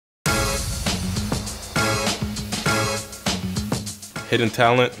Hidden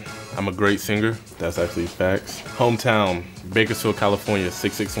talent, I'm a great singer. That's actually facts. Hometown, Bakersfield, California,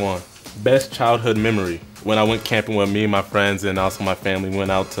 661. Best childhood memory, when I went camping with me, my friends, and also my family. We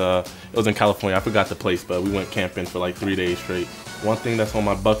went out to, it was in California, I forgot the place, but we went camping for like 3 days straight. One thing that's on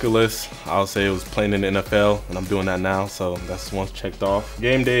my bucket list, I'll say it was playing in the NFL, and I'm doing that now, so that's one checked off.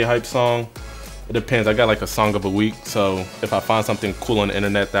 Game day hype song, it depends. I got like a song of a week, so if I find something cool on the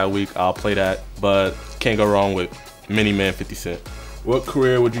internet that week, I'll play that, but can't go wrong with Mini Man 50 Cent. What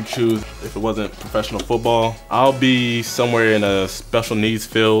career would you choose if it wasn't professional football? I'll be somewhere in a special needs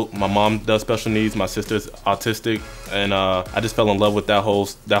field. My mom does special needs, my sister's autistic, and I just fell in love with that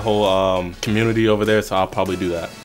whole community over there, so I'll probably do that.